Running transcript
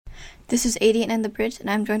This is Adiant and the Bridge, and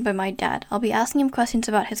I'm joined by my dad. I'll be asking him questions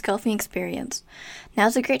about his golfing experience.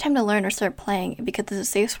 Now's a great time to learn or start playing because it's a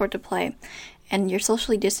safe sport to play, and you're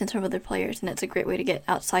socially distanced from other players, and it's a great way to get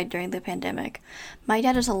outside during the pandemic. My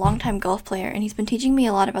dad is a longtime golf player, and he's been teaching me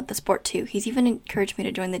a lot about the sport too. He's even encouraged me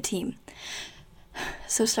to join the team.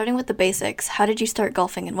 So starting with the basics, how did you start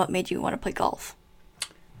golfing and what made you want to play golf?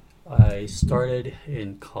 I started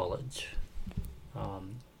in college.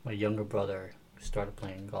 My younger brother started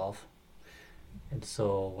playing golf, and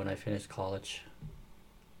so when I finished college,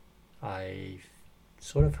 I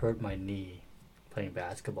sort of hurt my knee playing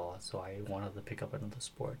basketball, so I wanted to pick up another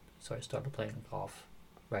sport. So I started playing golf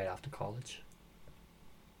right after college.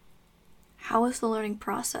 How was the learning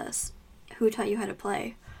process? Who taught you how to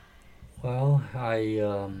play? Well, I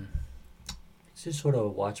just sort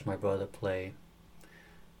of watched my brother play,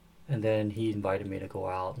 and then he invited me to go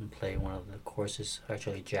out and play one of the courses,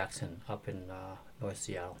 actually Jackson, up in North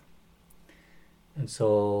Seattle. And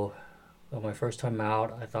so, my first time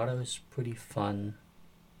out, I thought it was pretty fun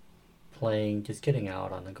playing, just getting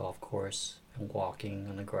out on the golf course and walking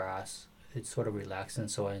on the grass. It's sort of relaxing,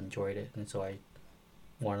 so I enjoyed it, and so I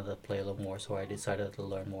wanted to play a little more, so I decided to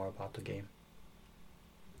learn more about the game.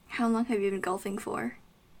 How long have you been golfing for?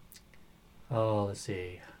 Oh, let's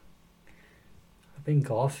see. I've been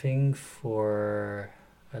golfing for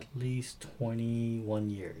at least 21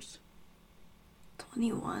 years.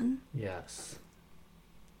 21? Yes.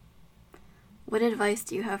 What advice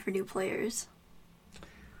do you have for new players?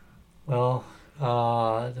 Well,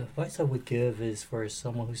 the advice I would give is for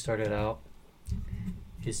someone who started out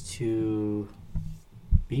is to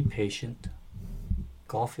be patient.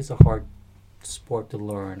 Golf is a hard sport to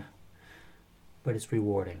learn, but it's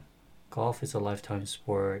rewarding. Golf is a lifetime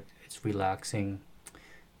sport. It's relaxing.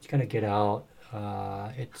 You kind of get out.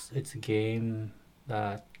 It's a game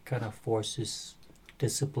that kind of forces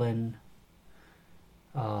discipline,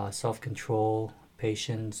 self-control,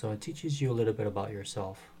 patience. So it teaches you a little bit about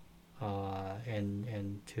yourself,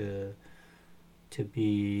 and to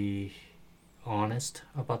be honest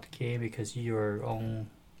about the game because you're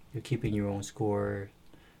keeping your own score.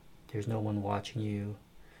 There's no one watching you,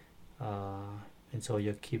 and so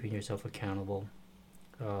you're keeping yourself accountable.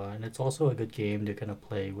 And it's also a good game to kind of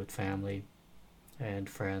play with family and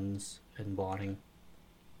friends and bonding.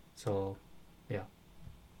 So, yeah.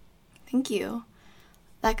 Thank you.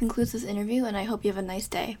 That concludes this interview, and I hope you have a nice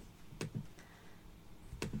day.